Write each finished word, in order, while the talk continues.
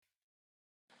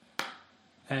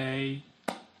A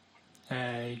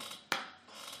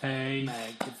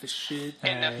magnificent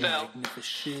NFL,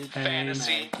 magnificent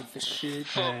fantasy, magnificent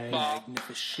football,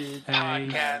 magnificent podcast,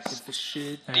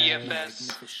 magnificent DFS,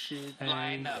 magnificent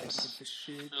lineups,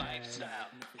 magnificent lifestyle.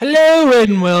 Hello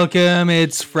and welcome.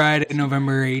 It's Friday,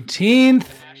 November 18th.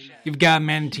 You've got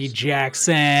Manti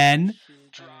Jackson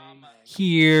Drama,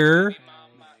 here.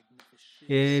 mama,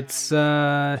 It's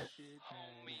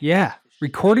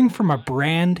recording from a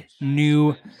brand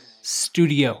new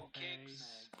studio.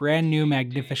 kicks, Brand new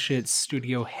magnificent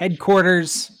studio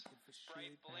headquarters.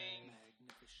 bright bling,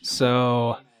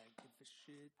 So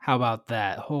how about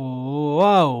that?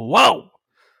 Whoa.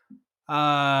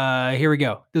 Here we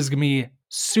go. This is gonna be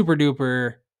super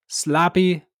duper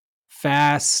sloppy,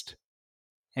 fast,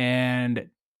 and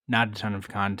not a ton of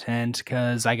content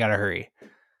because I gotta hurry.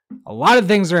 A lot of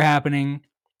things are happening.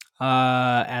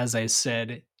 As I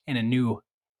said, in a new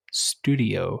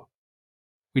studio.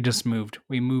 We just moved.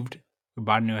 We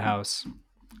bought a new house.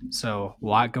 So a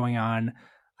lot going on.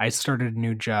 I started a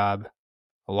new job.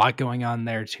 A lot going on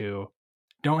there too.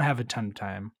 Don't have a ton of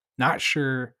time. Not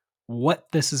sure what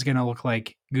this is going to look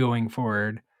like going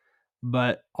forward,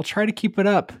 but I'll try to keep it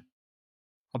up.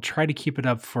 I'll try to keep it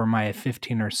up for my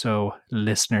 15 or so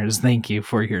listeners. Thank you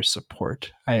for your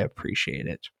support. I appreciate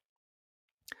it.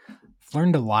 I've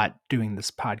learned a lot doing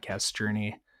this podcast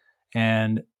journey,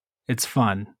 and it's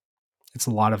fun. It's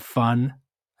a lot of fun.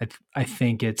 I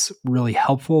think it's really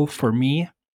helpful for me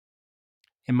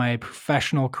in my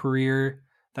professional career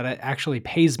that it actually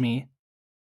pays me.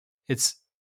 It's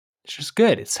just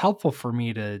good. It's helpful for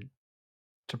me to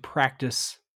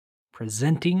practice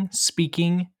presenting,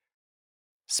 speaking.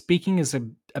 Speaking is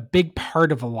a big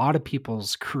part of a lot of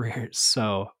people's careers.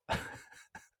 So,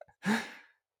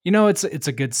 it's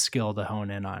a good skill to hone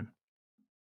in on.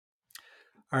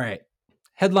 All right.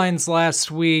 Headlines last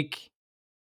week.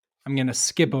 I'm going to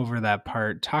skip over that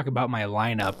part, talk about my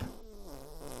lineup.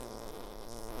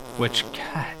 Which,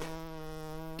 God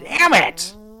damn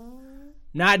it!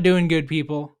 Not doing good,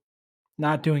 people.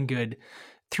 Not doing good.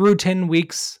 Through 10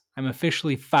 weeks, I'm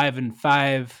officially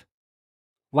 5-5.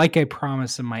 Like I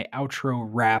promised in my outro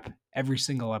rap every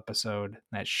single episode,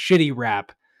 that shitty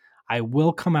rap, I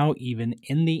will come out even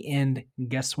in the end. And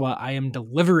guess what? I am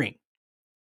delivering.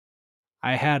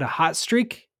 I had a hot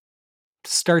streak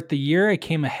to start the year. I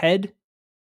came ahead,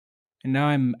 and now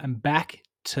I'm back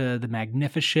to the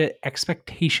magnificent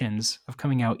expectations of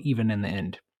coming out even in the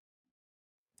end.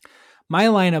 My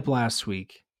lineup last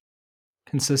week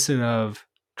consisted of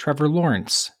Trevor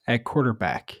Lawrence at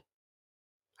quarterback.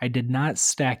 I did not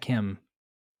stack him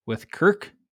with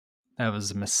Kirk. That was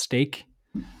a mistake.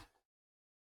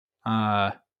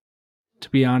 To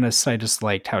be honest, I just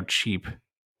liked how cheap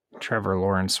Trevor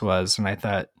Lawrence was, and I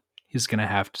thought he's going to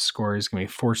have to score. He's going to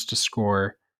be forced to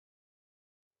score.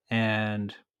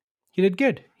 And he did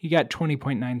good. He got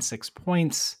 20.96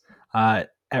 points. At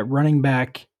running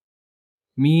back,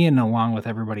 me and along with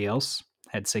everybody else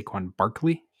had Saquon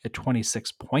Barkley at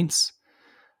 26 points.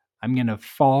 I'm going to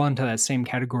fall into that same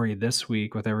category this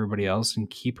week with everybody else and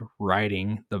keep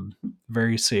riding the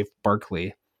very safe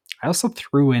Barkley. I also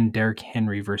threw in Derrick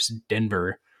Henry versus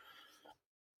Denver.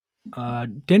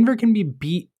 Denver can be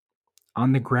beat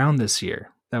on the ground this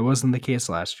year. That wasn't the case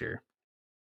last year.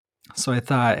 So I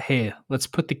thought, hey, let's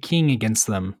put the king against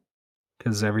them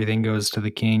because everything goes to the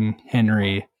king,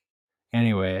 Henry,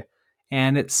 anyway.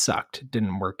 And it sucked. It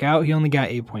didn't work out. He only got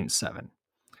 8.7.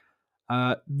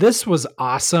 This was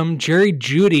awesome. Jerry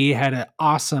Jeudy had an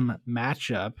awesome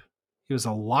matchup. He was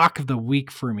a lock of the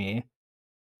week for me.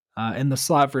 In the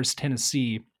slot versus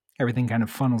Tennessee, everything kind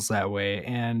of funnels that way.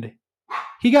 And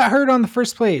he got hurt on the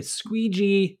first play.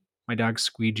 Squeegee. My dog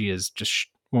Squeegee is just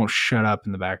won't shut up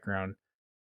in the background.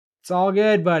 It's all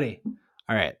good, buddy.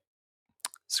 All right.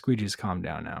 Squeegee's calmed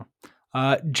down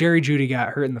now. Jerry Jeudy got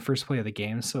hurt in the first play of the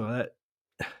game. So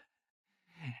that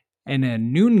in a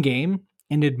noon game,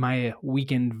 ended my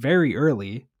weekend very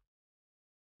early.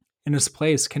 In his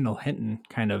place, Kendall Hinton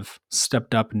kind of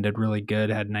stepped up and did really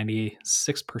good, had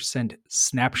 96%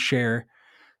 snap share.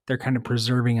 They're kind of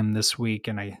preserving him this week,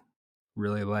 and I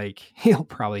really like, he'll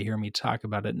probably hear me talk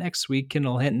about it next week.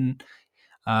 Kendall Hinton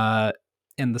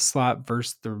in the slot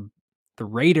versus the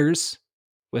Raiders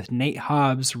with Nate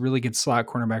Hobbs, really good slot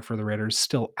cornerback for the Raiders,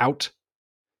 still out.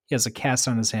 He has a cast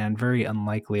on his hand, very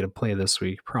unlikely to play this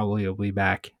week. Probably will be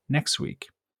back next week.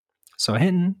 So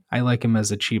Hinton, I like him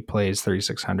as a cheap play. He's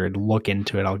 3,600. Look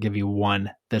into it. I'll give you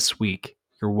one this week.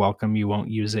 You're welcome. You won't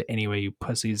use it anyway, you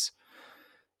pussies.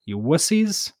 You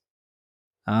wussies.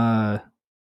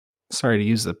 Sorry to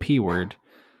use the P word.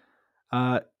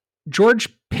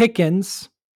 George Pickens.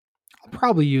 I'll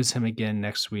probably use him again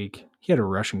next week. He had a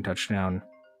rushing touchdown,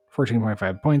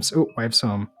 14.5 points. Oh, wife's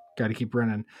home. Got to keep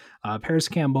running. Paris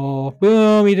Campbell,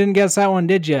 boom, you didn't guess that one,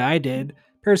 did you? I did.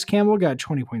 Paris Campbell got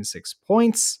 20.6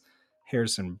 points.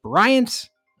 Harrison Bryant,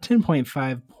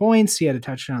 10.5 points. He had a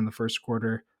touchdown in the first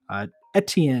quarter.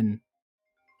 Etienne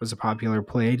was a popular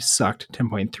play, sucked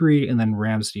 10.3, and then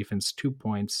Rams defense 2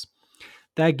 points.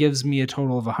 That gives me a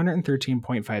total of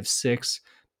 113.56.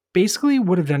 Basically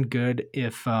would have done good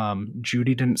if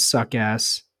Judy didn't suck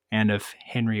ass and if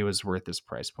Henry was worth his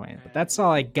price point. But that's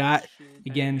all I got.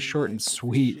 Again, short and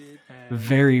sweet.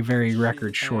 Very, very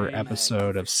record short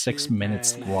episode of 6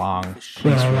 minutes long. Thanks for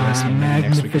listening. Maybe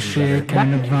next week will be better.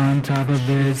 Kind of on top of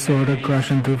it, sort of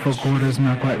crushing through 4 quarters,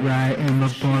 not quite right in the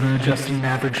border. Just an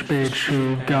average bitch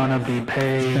who gonna be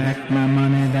paid back my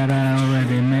money that I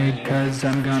already made, cause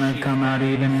I'm gonna come out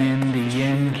even in the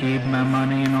end. Keep my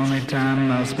money and only time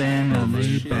I'll spend. I'll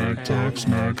lay back, talk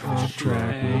smack, off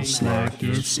track, we'll slack,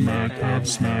 get smack, have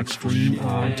snack, stream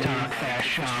on. Talk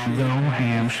fashion, go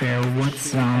ham, share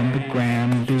what's on the gram.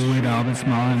 Do it all but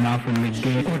small and awfully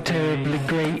good, or terribly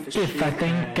great if I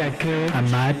think I could. I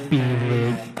might be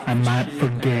lit, I might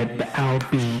forget, but I'll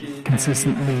be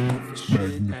consistently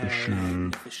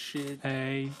Magnificent.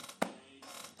 Hey,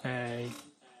 hey.